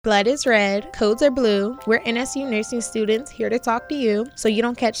Blood is red, codes are blue. We're NSU nursing students here to talk to you so you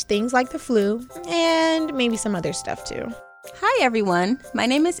don't catch things like the flu and maybe some other stuff too. Hi everyone, my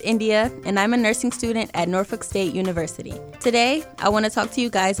name is India and I'm a nursing student at Norfolk State University. Today, I want to talk to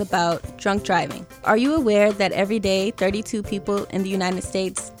you guys about drunk driving. Are you aware that every day 32 people in the United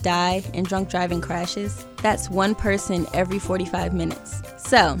States die in drunk driving crashes? That's one person every 45 minutes.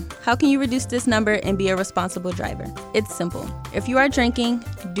 So, how can you reduce this number and be a responsible driver? It's simple. If you are drinking,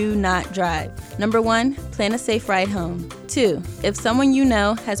 do not drive. Number 1, plan a safe ride home. 2, if someone you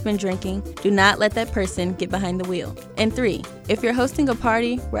know has been drinking, do not let that person get behind the wheel. And 3, if you're hosting a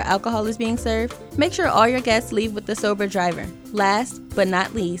party where alcohol is being served, make sure all your guests leave with the sober driver. Last but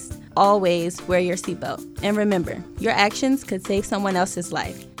not least, always wear your seatbelt. And remember, your actions could save someone else's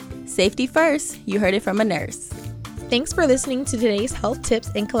life. Safety first, you heard it from a nurse. Thanks for listening to today's health tips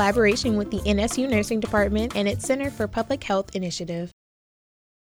in collaboration with the NSU Nursing Department and its Center for Public Health Initiative.